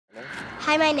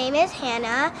Hi, my name is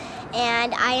Hannah,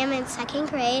 and I am in second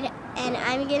grade, and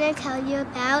I'm going to tell you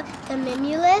about the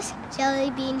Mimulus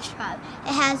jelly bean shrub.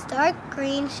 It has dark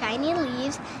green, shiny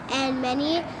leaves and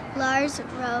many large,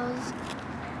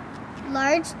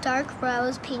 dark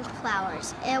rose pink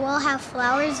flowers. It will have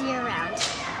flowers year-round.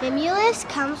 Mimulus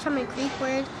comes from a Greek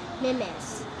word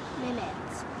mimes.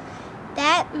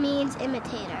 That means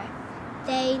imitator.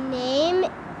 They name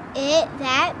it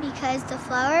that because the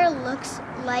flower looks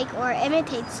like or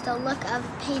imitates the look of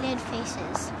painted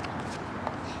faces.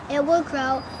 It will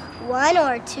grow 1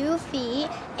 or 2 feet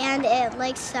and it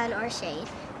likes sun or shade.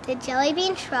 The jelly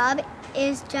bean shrub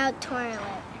is drought tolerant,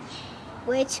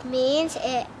 which means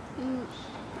it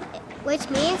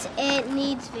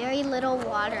needs very little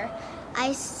water.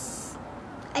 I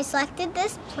selected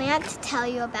this plant to tell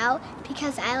you about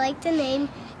because I like the name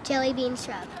jelly bean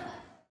shrub.